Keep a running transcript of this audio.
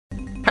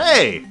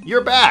Hey,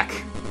 you're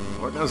back!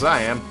 Lord knows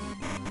I am.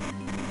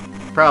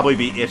 Probably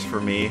be it for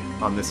me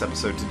on this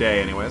episode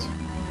today, anyways.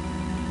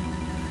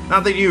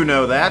 Not that you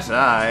know that,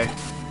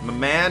 I'm a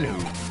man who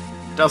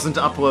doesn't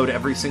upload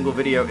every single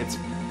video.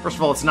 First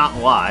of all, it's not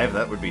live,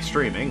 that would be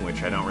streaming,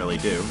 which I don't really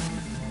do.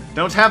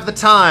 Don't have the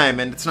time,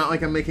 and it's not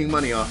like I'm making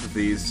money off of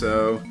these,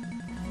 so...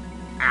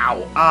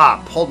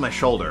 Ow! Pulled my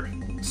shoulder.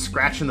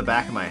 Scratch in the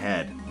back of my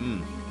head.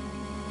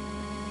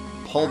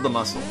 Pulled the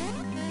muscle.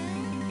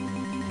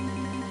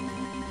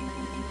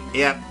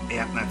 Yep,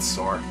 that's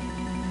sore.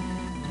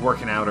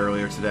 Working out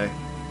earlier today.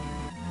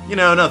 You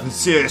know, nothing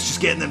serious,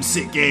 just getting them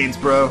sick gains,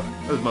 bro.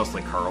 It was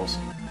mostly curls.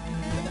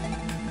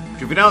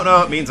 Which, if you don't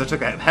know, it means I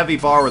took a heavy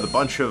bar with a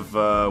bunch of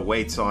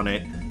weights on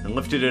it and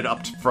lifted it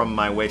up from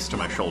my waist to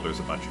my shoulders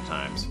a bunch of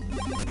times.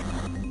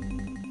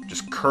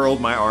 Just curled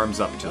my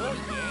arms up to them.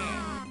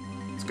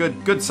 It's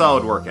good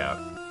solid workout.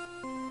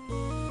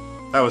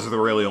 That was the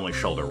really only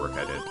shoulder work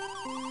I did.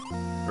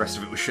 The rest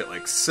of it was shit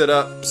like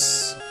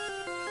sit-ups,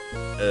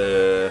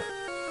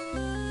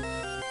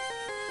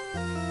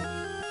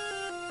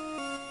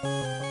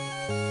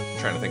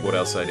 trying to think what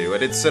else I do. I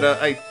did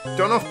sit-up. I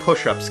don't know if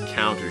push-ups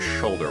count as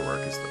shoulder work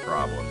is the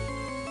problem.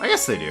 I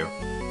guess they do.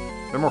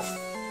 They're more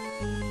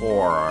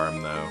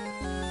forearm, though.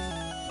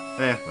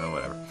 Well,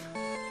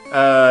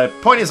 whatever.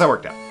 Point is, I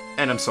worked out.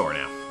 And I'm sore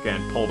now.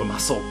 Again, pulled a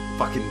muscle,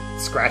 fucking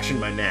scratching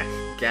my neck.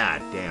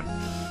 God damn.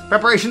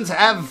 Preparations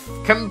have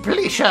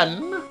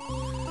completion.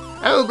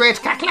 Oh, great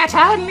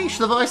Cackletta, unleash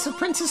the voice of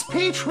Princess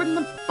Peach on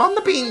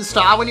the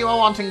Beanstar when you are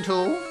wanting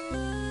to.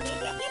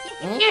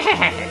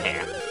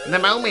 The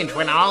moment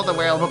when all the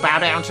world will bow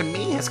down to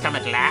me has come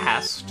at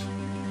last.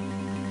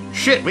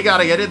 Shit, we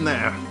gotta get in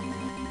there.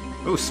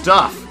 Ooh,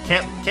 stuff.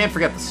 Can't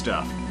forget the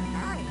stuff.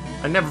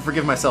 I never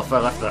forgive myself if I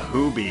left the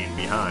Who Bean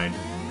behind.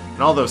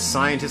 And all those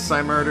scientists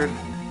I murdered.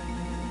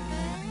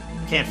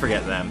 Can't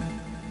forget them.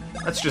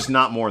 That's just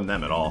not more than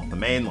them at all. The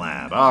main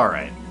lab.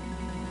 Alright.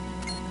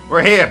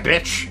 We're here,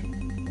 bitch!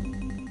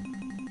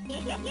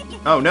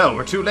 Oh no,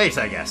 we're too late,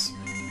 I guess.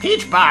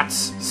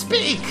 Peachbots,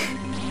 speak!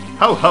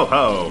 Ho ho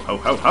ho! Ho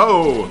ho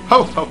ho!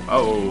 Ho ho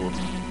ho!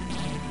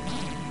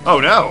 Oh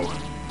no!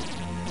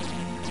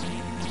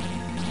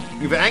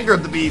 You've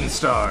angered the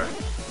Beanstar.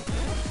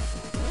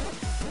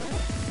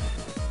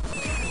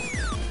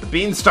 The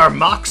Beanstar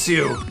mocks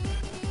you!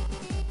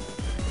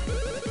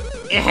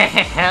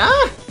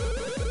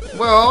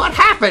 Well, what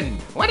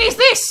happened? What is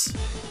this?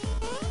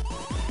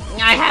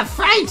 I have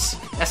fright!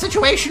 A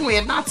situation we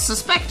had not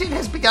suspected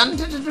has begun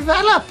to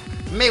develop.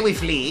 May we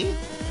flee?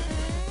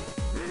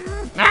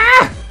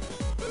 Ah!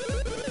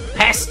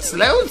 Pests,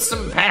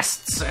 loathsome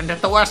pests, and at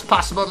the worst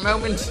possible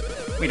moment.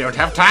 We don't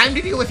have time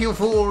to deal with you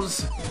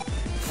fools.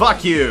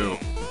 Fuck you!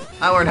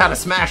 I learned how to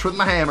smash with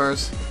my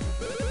hammers.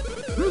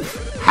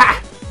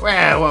 Ha!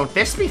 Well, won't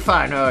this be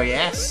fun? Oh,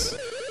 yes.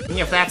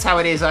 If that's how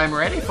it is, I'm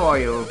ready for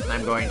you.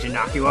 I'm going to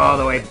knock you all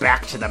the way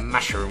back to the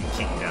Mushroom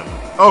Kingdom.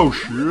 Oh,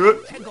 shit!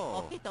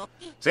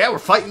 So yeah, we're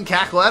fighting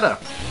Cackletta.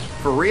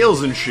 For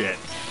reals and shit.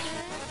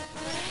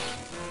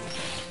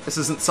 This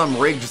isn't some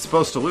rigged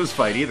supposed to lose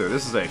fight either.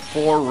 This is a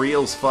for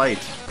reals fight.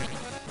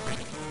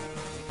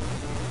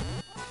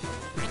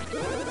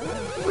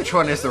 Which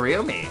one is the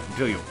real me?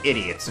 Do you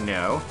idiots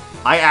know?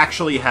 I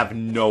actually have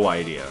no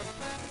idea.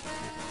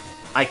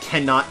 I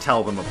cannot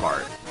tell them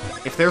apart.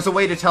 If there's a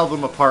way to tell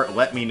them apart,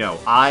 let me know.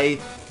 I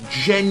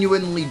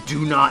genuinely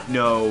do not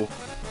know.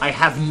 I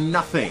have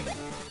nothing.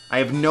 I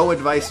have no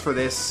advice for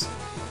this.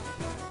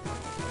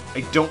 I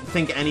don't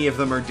think any of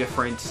them are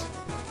different.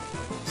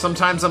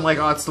 Sometimes I'm like,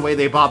 oh, it's the way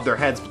they bob their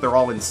heads, but they're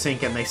all in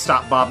sync and they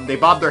stop bobbing. They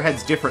bob their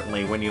heads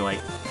differently when you, like,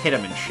 hit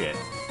them and shit.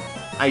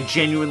 I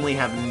genuinely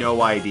have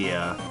no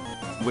idea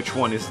which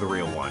one is the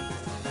real one.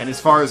 And as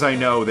far as I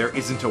know, there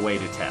isn't a way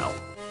to tell.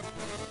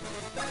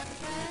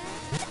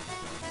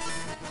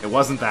 It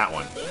wasn't that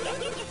one.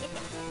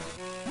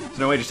 There's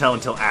no way to tell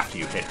until after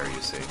you hit her,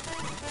 you see.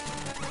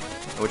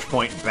 At which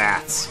point,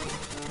 bats.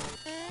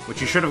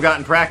 Which you should have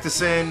gotten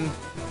practice in.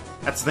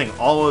 That's the thing,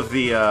 all of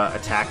the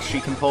attacks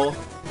she can pull,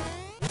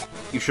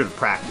 you should have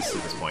practiced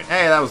at this point.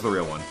 Hey, that was the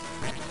real one.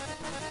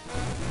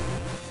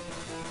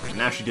 And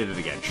now she did it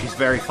again. She's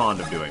very fond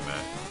of doing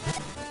that.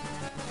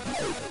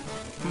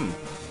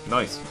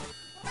 Nice.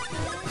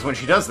 Because when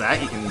she does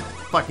that, you can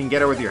fucking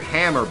get her with your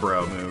hammer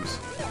bro moves.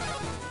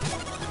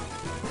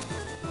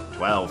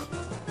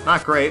 12.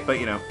 Not great, but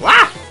you know.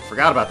 Wah!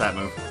 Forgot about that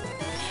move.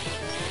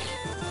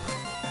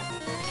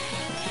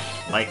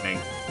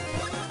 Lightning.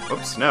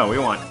 Oops, no, we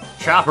want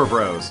Chopper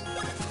Bros.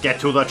 Get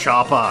to the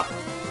chopper.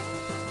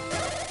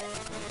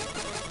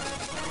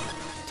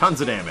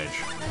 Tons of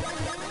damage.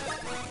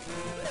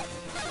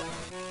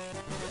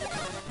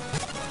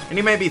 And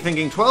you may be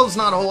thinking, 12's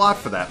not a whole lot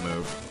for that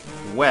move.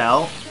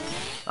 Well,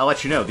 I'll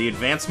let you know, the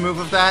advanced move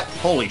of that,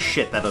 holy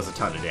shit, that does a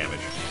ton of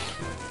damage.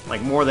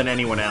 Like, more than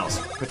anyone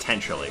else,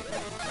 potentially.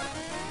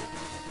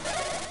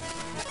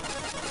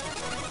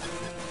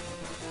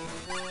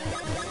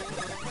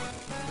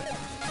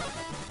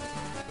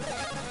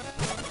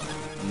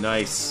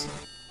 Nice.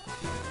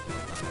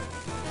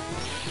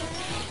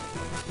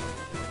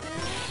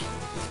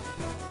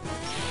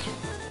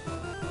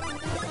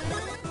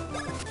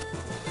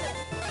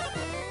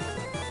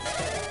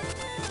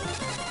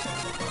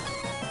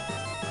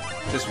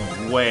 Just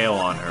wail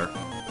on her.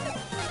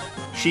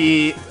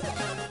 She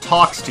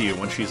talks to you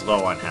when she's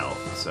low on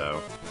health,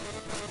 so...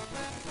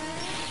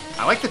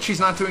 I like that she's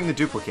not doing the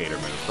duplicator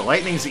move. The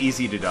lightning's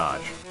easy to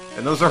dodge,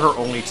 and those are her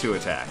only 2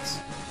 attacks.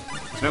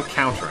 There's no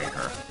countering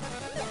her.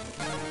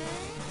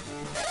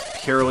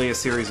 Purely a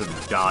series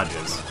of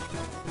dodges,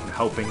 and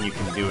hoping you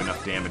can do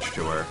enough damage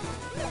to her.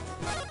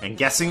 And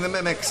guessing the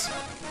mimics.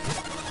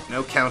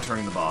 No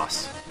countering the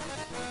boss.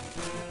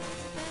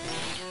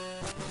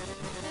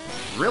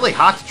 Really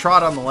hot to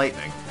trot on the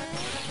lightning.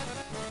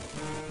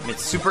 And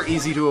it's super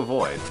easy to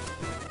avoid.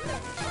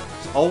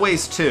 It's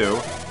always 2.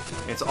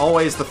 It's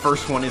always the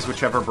first one is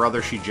whichever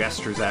brother she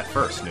gestures at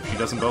first. And if she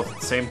does them both at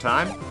the same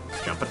time,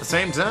 jump at the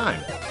same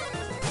time.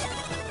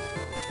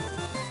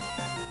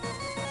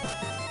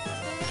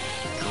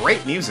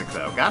 Great music,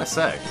 though, gotta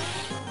say.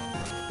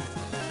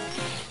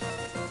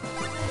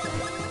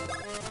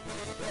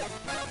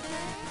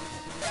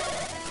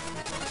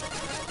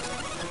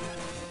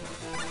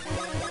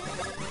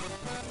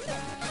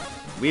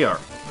 We are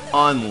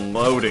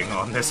unloading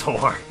on this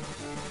whore.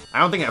 I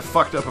don't think I've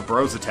fucked up a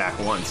bro's attack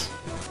once.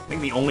 I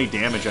think the only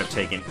damage I've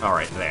taken...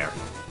 Alright, there.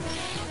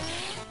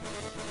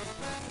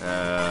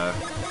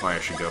 Why I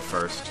should go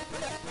first.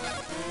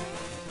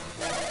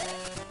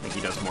 I think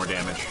he does more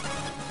damage.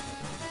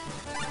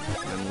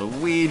 And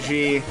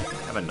Luigi...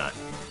 Have a nut.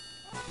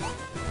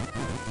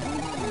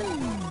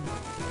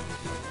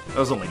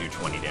 Those only do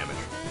 20 damage.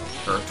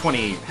 Or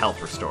 20 health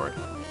restored.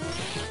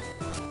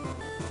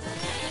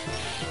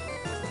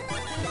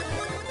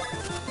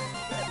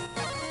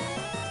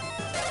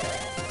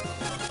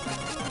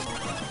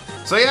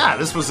 So yeah,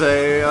 this was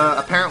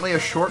apparently a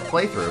short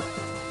playthrough.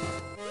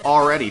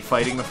 Already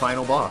fighting the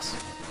final boss.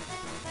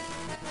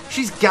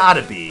 She's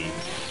gotta be...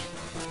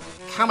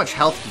 How much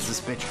health does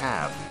this bitch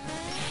have?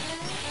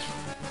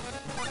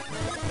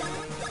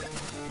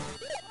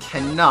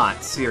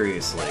 Cannot,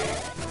 seriously,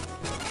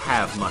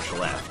 have much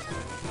left.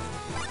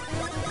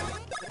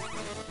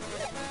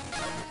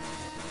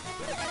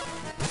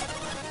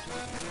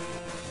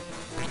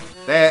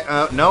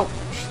 There, nope.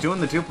 She's doing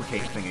the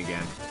duplicate thing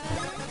again.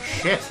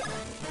 Shit.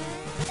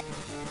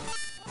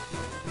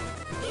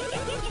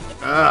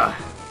 Ugh.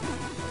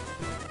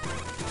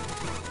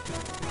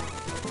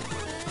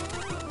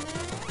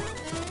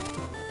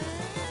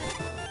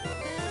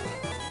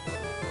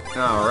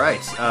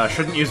 Alright,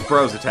 shouldn't use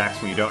bros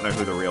attacks when you don't know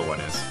who the real one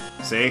is.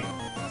 See?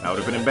 That would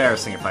have been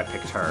embarrassing if I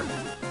picked her.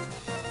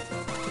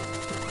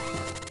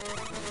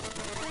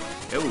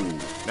 Ooh,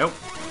 nope.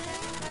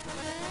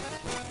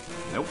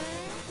 Nope.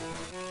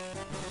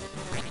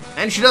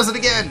 And she does it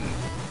again!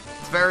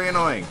 It's very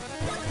annoying.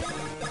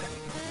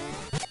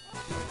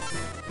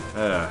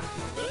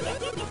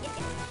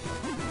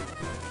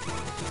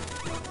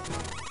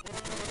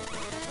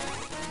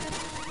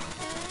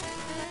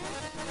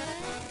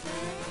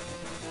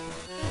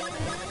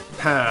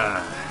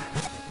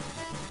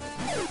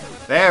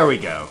 There we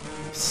go,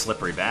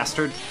 slippery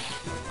bastard.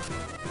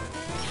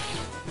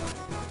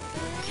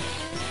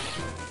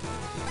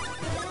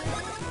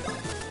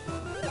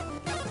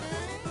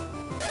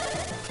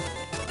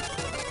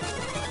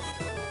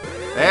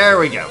 There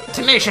we go.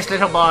 Tenacious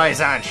little boys,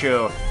 aren't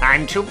you?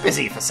 I'm too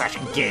busy for such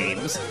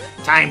games.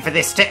 Time for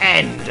this to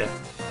end.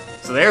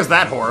 So there's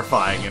that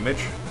horrifying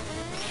image.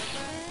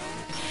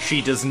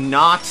 She does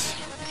not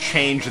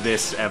change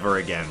this ever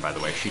again, by the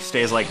way. She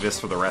stays like this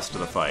for the rest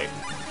of the fight.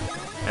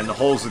 And the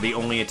holes are the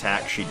only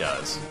attack she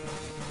does.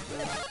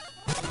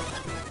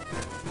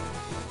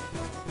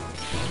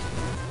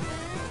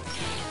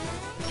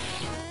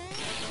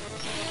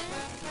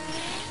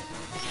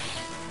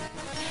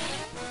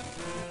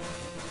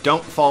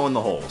 Don't fall in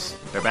the holes.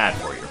 They're bad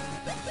for you.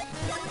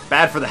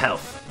 Bad for the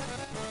health.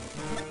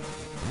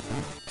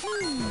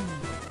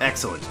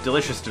 Excellent.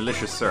 Delicious,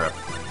 delicious syrup.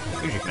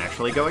 Luigi can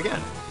actually go again.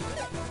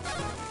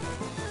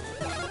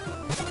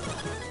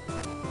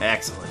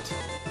 Excellent.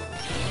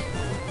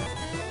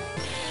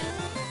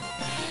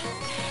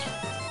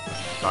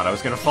 Thought I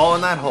was gonna fall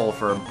in that hole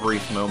for a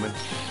brief moment.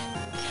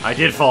 I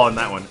did fall in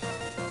that one.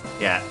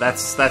 Yeah,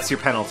 that's your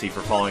penalty for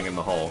falling in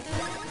the hole.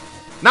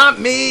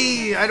 Not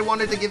me! I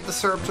wanted to give the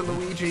syrup to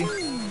Luigi.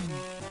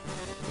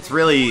 It's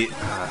really...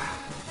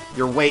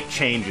 your weight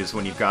changes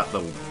when you've got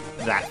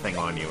that thing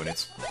on you, and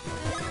it's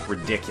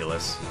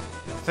ridiculous.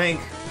 I think...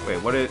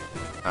 Wait, what did...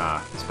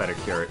 it's better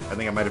cure it. I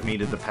think I might have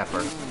needed the pepper.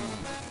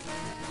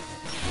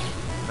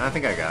 I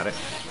think I got it.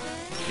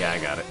 Yeah, I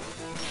got it.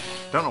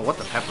 Don't know what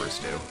the peppers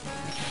do.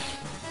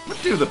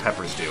 What do the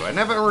peppers do? I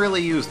never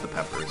really used the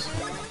peppers.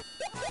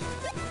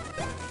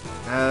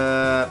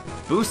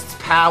 Boosts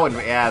POW and...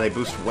 Yeah, they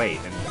boost weight,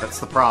 and that's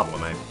the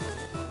problem.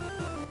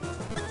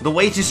 The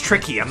weight is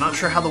tricky. I'm not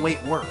sure how the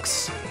weight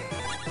works.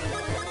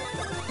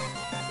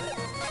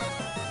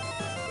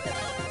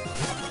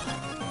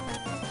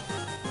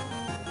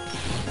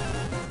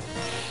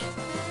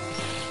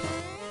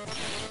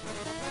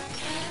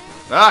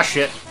 Ah,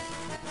 shit.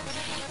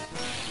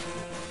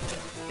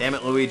 Damn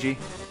it, Luigi.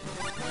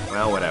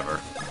 Well, whatever.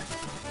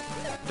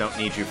 Don't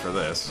need you for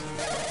this.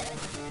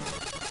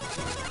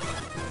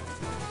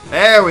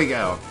 There we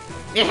go.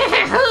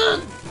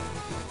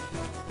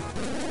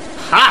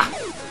 Ha!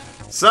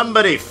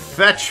 Somebody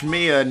fetch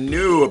me a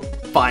new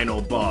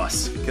final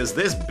boss, because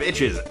this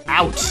bitch is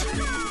out.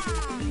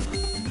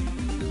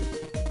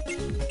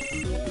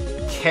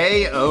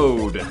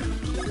 KO'd.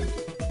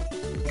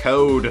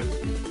 Code.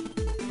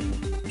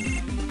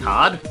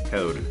 COD?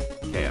 Code.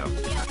 KO.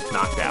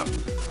 Knocked out.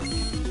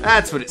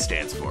 That's what it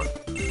stands for.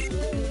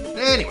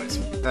 Anyways,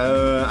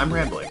 I'm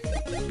rambling.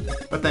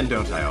 But then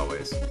don't I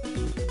always.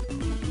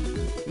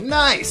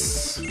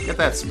 Nice! Get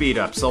that speed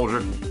up,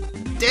 soldier.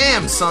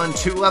 Damn, son,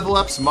 2 level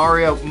ups,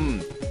 Mario.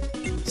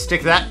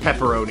 Stick that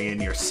pepperoni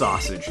in your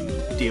sausage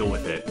and deal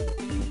with it.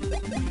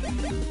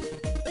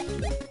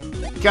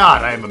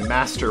 God, I am a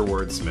master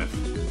wordsmith.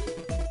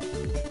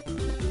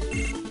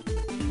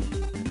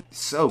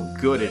 So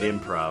good at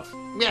improv.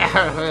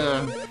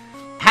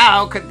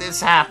 How could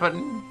this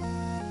happen?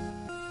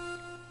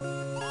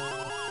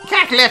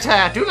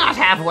 Calculator, do not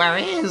have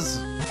worries.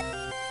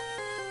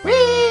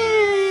 Whee!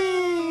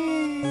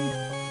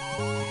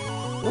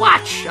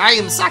 Watch, I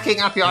am sucking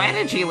up your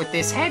energy with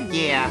this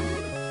headgear.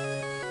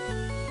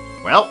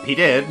 Well, he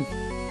did.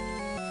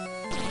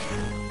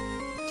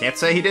 Can't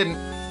say he didn't.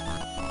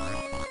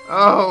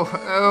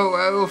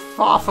 Oh,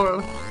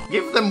 Fawful,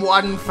 give them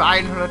one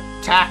final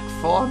attack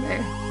for me.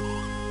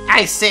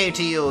 I say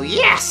to you,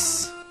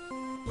 yes!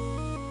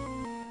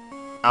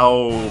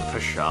 Oh,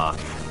 pshaw.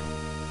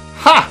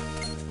 Ha!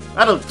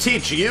 That'll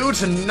teach you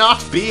to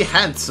not be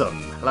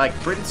handsome, like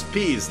Prince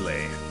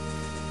Peasley.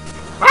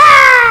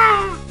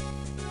 Ah!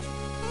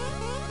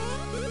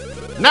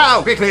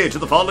 Now, quickly, to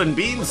the fallen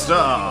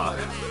Beanstar!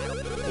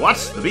 What?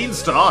 The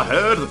Beanstar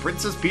heard the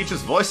Princess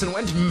Peach's voice and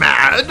went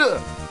mad?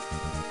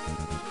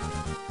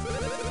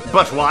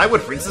 But why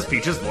would Princess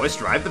Peach's voice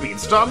drive the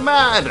Beanstar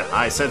mad?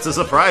 I sense a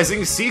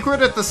surprising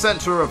secret at the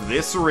center of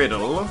this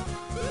riddle.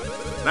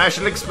 I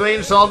shall explain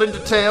it all in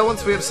detail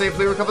once we have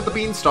safely recovered the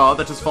Beanstar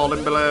that has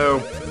fallen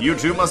below. You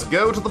two must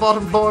go to the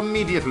bottom floor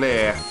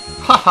immediately.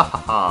 Ha ha ha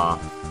ha.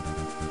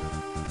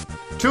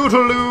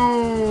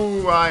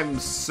 Toodaloo! I'm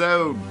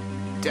so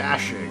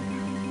dashing.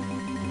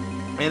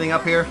 Anything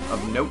up here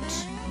of note?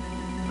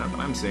 Not that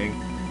I'm seeing.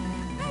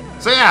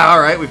 So yeah,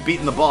 alright, we've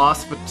beaten the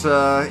boss, but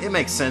it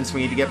makes sense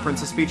we need to get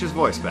Princess Peach's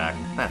voice back.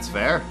 That's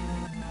fair.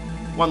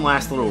 One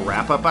last little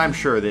wrap-up. I'm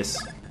sure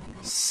this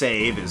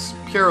save is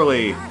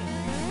purely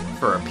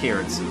for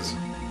appearances.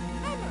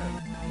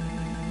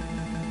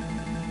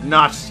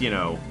 Not, you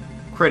know,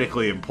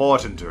 critically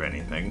important or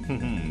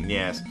anything.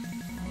 Yes.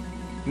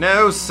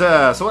 No,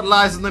 sir. So what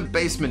lies in the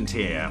basement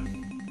here?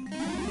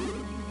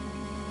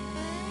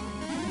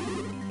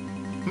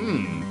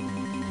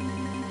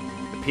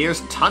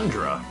 Appears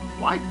tundra.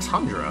 Why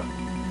tundra?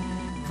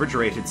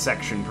 Refrigerated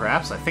section,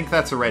 perhaps? I think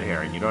that's a red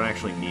herring. You don't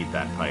actually need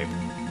that pipe.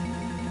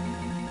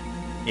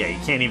 Yeah, you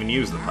can't even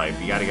use the pipe.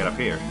 You gotta get up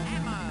here.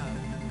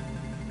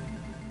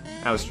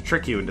 I was to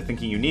trick you into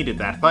thinking you needed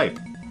that pipe.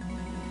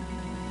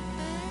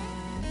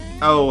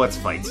 Oh, let's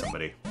fight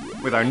somebody.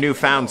 With our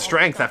newfound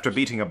strength after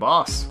beating a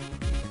boss.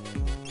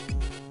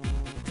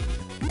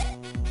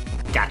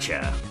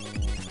 Gotcha.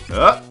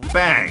 Oh,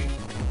 bang.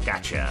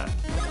 Gotcha.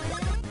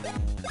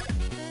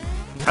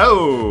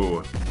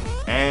 Oh!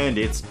 And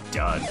it's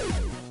done.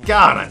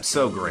 God, I'm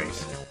so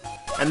great.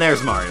 And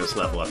there's Mario's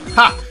level up.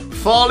 Ha!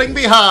 Falling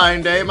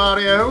behind, eh,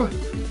 Mario?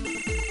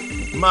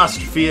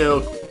 Must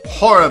feel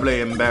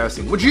horribly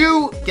embarrassing. Would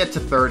you get to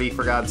 30,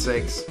 for God's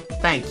sakes?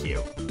 Thank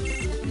you.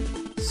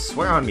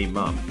 Swear on me,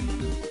 Mum.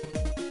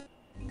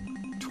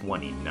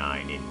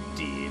 29,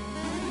 indeed.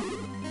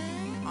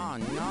 Oh,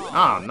 no.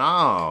 Oh,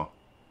 no.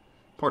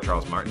 Poor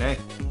Charles Martinet.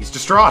 He's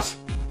distraught.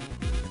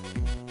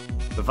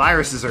 The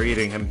viruses are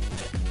eating him.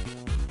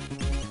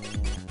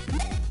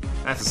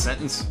 That's a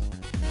sentence.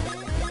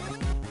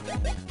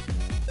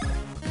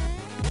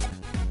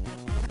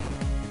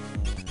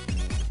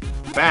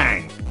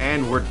 Bang!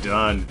 And we're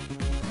done.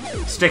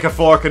 Stick a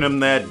fork in them,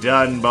 they're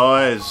done,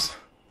 boys.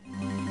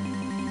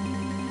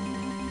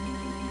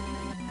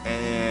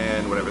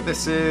 And whatever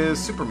this is,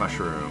 Super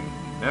Mushroom.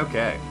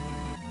 Okay.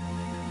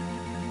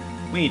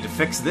 We need to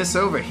fix this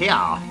over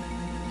here.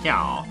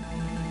 Here.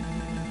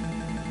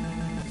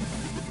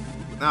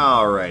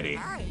 Alrighty.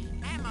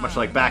 Much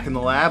like back in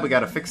the lab, we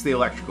gotta fix the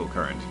electrical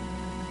current.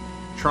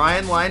 Try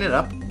and line it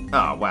up.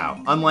 Oh,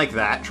 wow. Unlike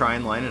that, try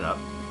and line it up.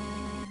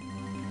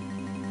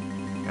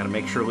 Gotta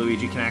make sure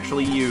Luigi can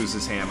actually use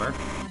his hammer.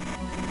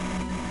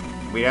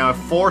 We now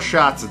have 4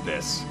 shots at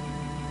this.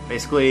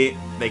 Basically,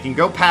 they can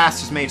go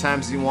past as many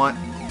times as you want,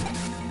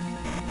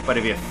 but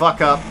if you fuck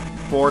up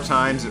 4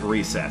 times, it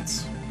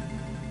resets.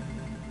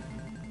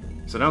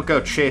 So don't go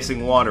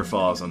chasing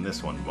waterfalls on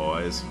this one,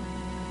 boys.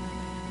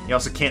 You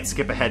also can't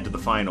skip ahead to the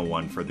final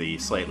one for the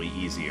slightly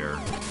easier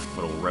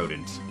little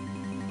rodent.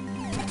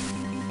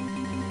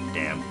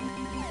 Damn.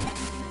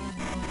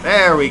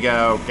 There we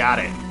go. Got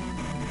it.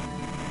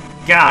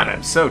 God,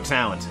 I'm so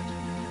talented.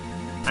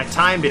 I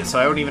timed it so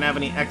I don't even have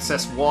any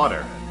excess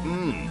water.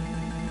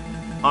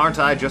 Aren't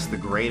I just the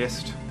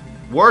greatest?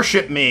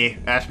 Worship me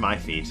at my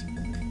feet.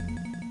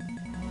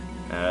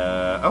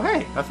 Oh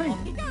hey, a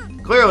thing.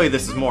 Clearly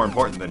this is more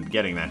important than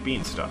getting that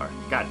bean star.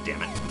 God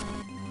damn it.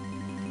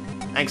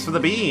 Thanks for the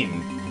bean.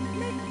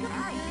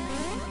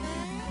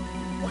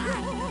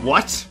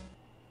 What?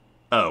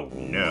 Oh,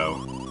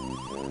 no.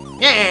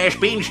 Yes,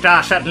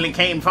 Beanstar suddenly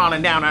came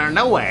falling down out of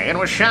nowhere. It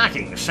was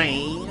shocking to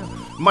see.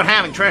 But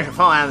having treasure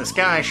fall out of the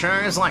sky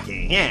sure is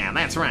lucky. Yeah,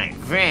 that's right.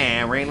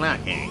 Very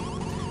lucky.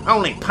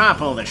 Only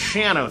Popple the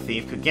Shadow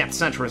Thief could get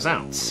such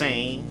results,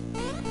 see?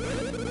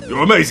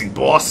 You're amazing,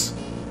 boss.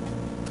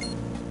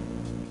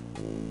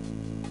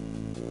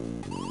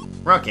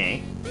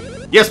 Rookie.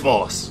 Yes,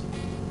 boss.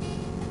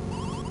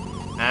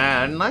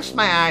 Unless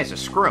my eyes are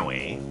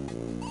screwy.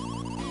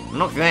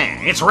 Look there,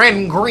 it's red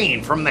and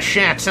green from the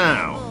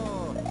chateau.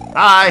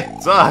 Hi,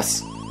 it's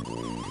us.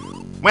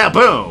 Well,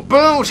 boo!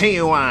 Boo to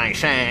you, I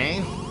say!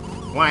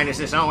 Why does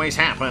this always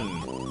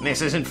happen?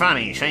 This isn't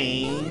funny,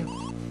 see?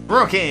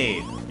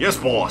 Rookie! Yes,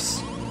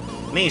 boss.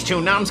 These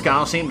two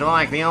numbskulls seem to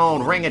like the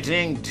old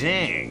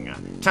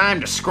ring-a-ding-ding.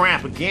 Time to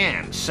scrap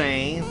again,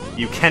 see?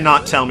 You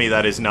cannot tell me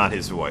that is not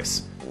his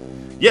voice.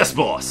 Yes,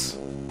 boss.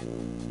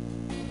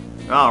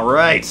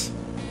 Alright.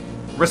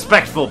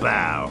 Respectful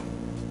bow.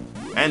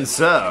 And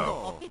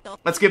so,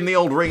 let's give him the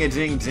old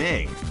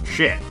ring-a-ding-ding.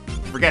 Shit.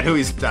 Forget who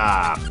he's...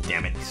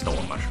 damn it, he stole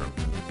a mushroom.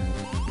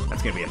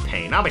 That's gonna be a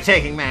pain. I'll be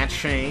taking that,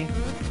 see?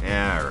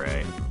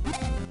 Alright.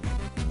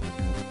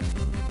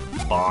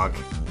 Bonk.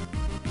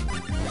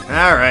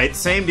 Alright,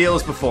 same deal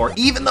as before.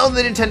 Even though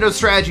the Nintendo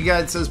Strategy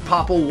Guide says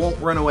Popple won't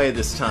run away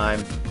this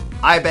time,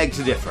 I beg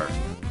to differ.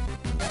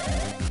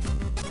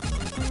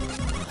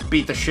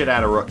 Beat the shit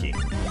out of Rookie.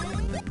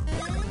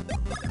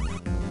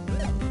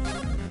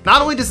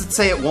 Not only does it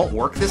say it won't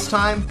work this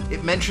time,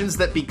 it mentions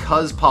that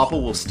because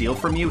Popple will steal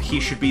from you,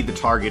 he should be the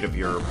target of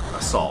your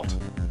assault.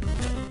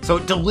 So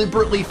it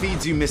deliberately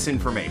feeds you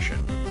misinformation.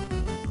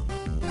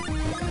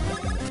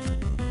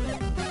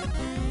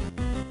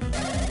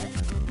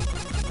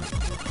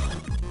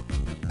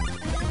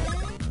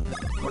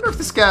 I wonder if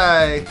this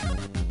guy...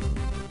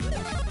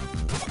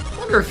 I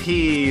wonder if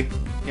he,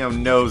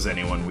 knows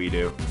anyone we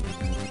do.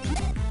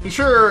 He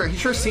sure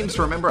seems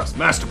to remember us.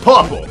 Master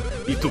Popple!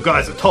 These two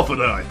guys are tougher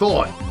than I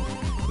thought.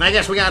 I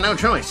guess we got no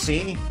choice,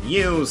 see?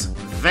 Use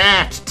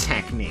that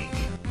technique.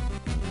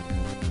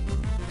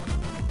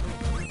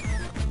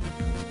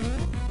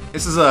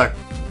 This is a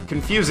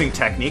confusing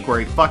technique where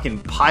he fucking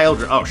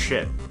pile-drived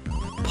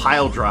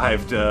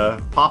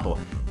Popple.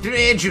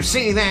 Did you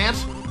see that?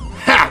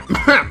 Ha!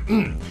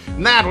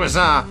 That was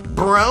a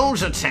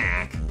bros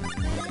attack.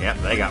 Yep,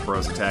 they got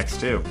bros attacks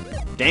too.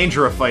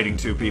 Danger of fighting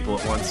two people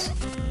at once.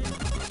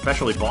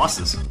 Especially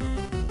bosses.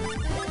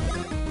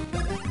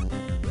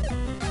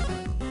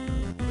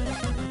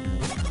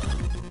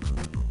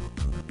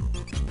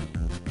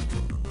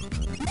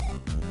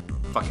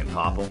 Fucking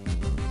Popple.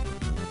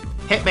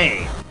 Hit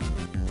me!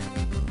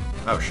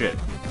 Oh shit.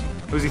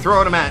 Who's he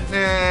throwing him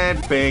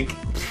at? Bink.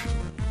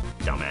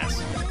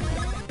 Dumbass.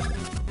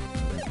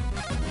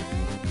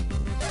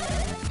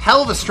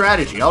 Hell of a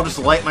strategy. I'll just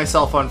light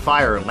myself on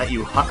fire and let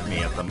you huck me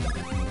at them.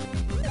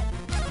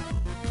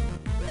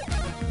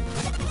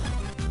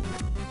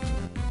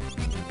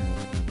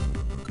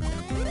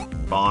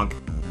 Bonk.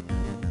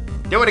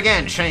 Do it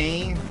again,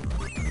 Shane.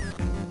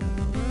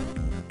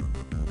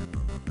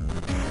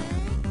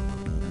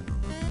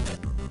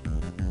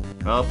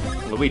 Well,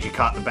 Luigi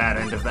caught the bad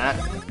end of that.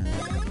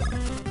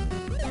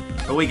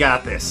 But we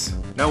got this.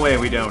 No way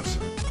we don't.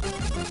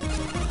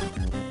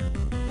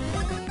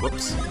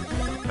 Whoops.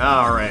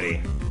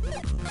 Alrighty.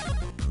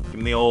 Give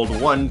him the old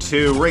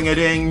 1-2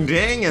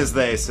 ring-a-ding-ding, as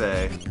they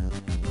say.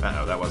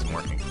 Uh-oh, that wasn't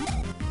working.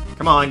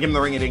 Come on, give him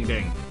the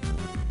ring-a-ding-ding.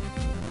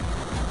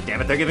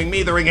 Damn it, they're giving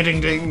me the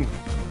ring-a-ding-ding.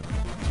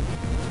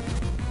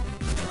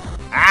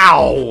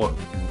 Ow!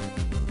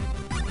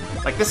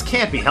 Like, this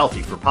can't be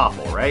healthy for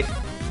Popple, right?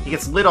 He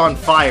gets lit on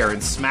fire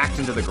and smacked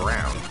into the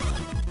ground.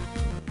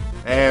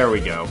 There we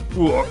go.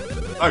 Ooh,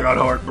 I got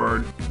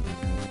heartburn.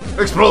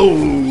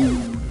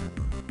 Explode!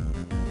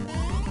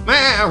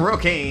 Ah,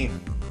 Rookie!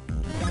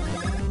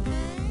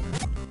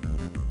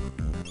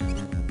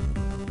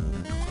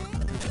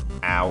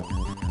 Ow.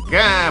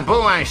 Ah,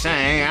 boo, I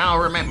say. I'll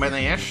remember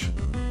this.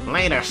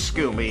 Later,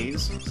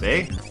 Scoobies.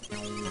 See?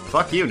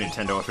 Fuck you,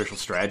 Nintendo Official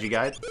Strategy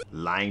Guide.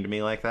 Lying to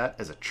me like that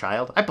as a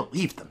child. I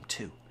believed them,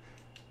 too.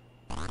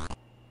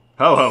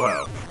 Ho, ho,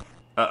 ho.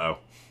 Uh-oh.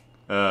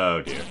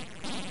 Oh, dear.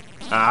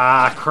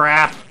 Ah,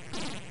 crap.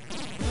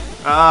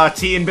 Ah,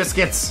 tea and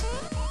biscuits.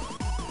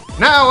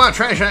 No,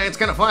 treasure, it's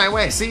gonna fly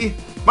away, see?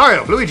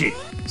 Mario, Luigi,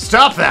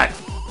 stop that!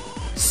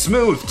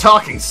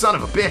 Smooth-talking son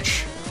of a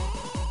bitch.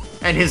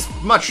 And his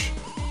much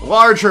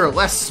larger,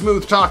 less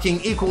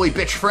smooth-talking, equally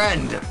bitch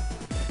friend.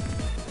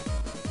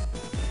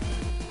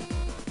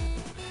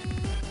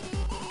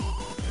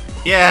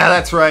 Yeah,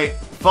 that's right.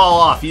 Fall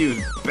off,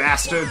 you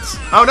bastards.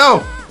 Oh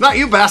no! Not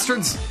you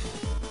bastards!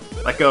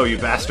 Let go, you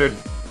bastard.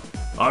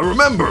 I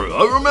remember!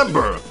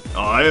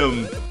 I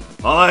am...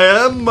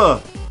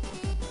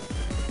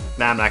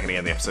 Nah, I'm not gonna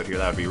end the episode here,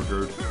 that would be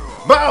rude.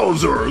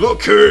 Bowser, the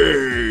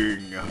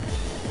king!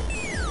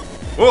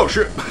 Oh,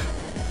 shit.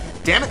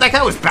 Damn it, that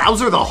guy was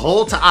Bowser the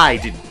whole time. I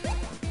did.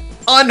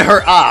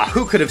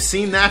 Who could have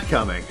seen that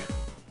coming?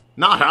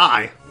 Not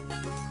I.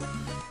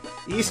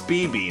 East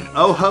B-Bean.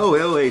 Oh ho,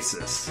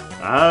 Oasis.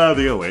 Ah,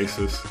 the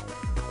Oasis.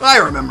 I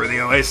remember the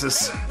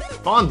Oasis.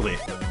 Fondly.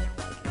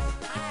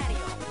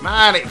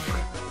 Mario.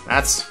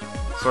 That's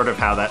sort of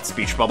how that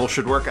speech bubble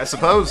should work, I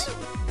suppose.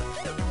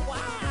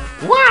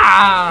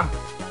 Wah!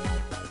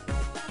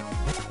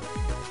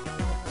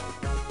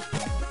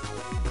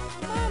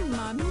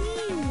 Mamma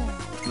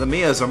mia! The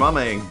Mias are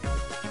mumming.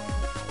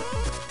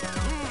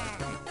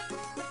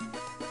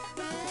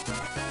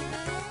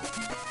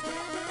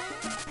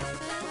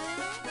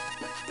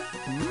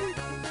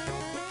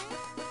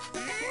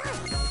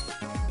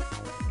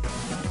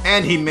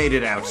 And he made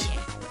it out.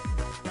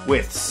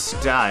 With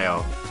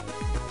style.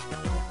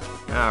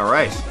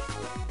 Alright.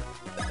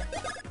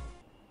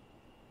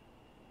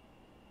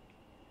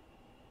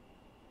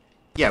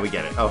 Yeah, we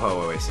get it. Oh ho,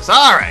 Oasis.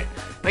 Alright!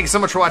 Thank you so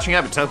much for watching.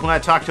 I've been Token. I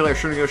talk to you later.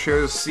 Sure to go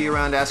shows. See you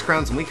around Ask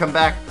Crowns. When we come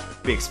back,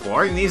 we'll be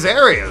exploring these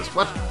areas.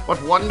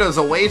 What wonders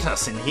await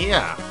us in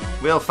here?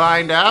 We'll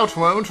find out,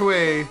 won't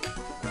we?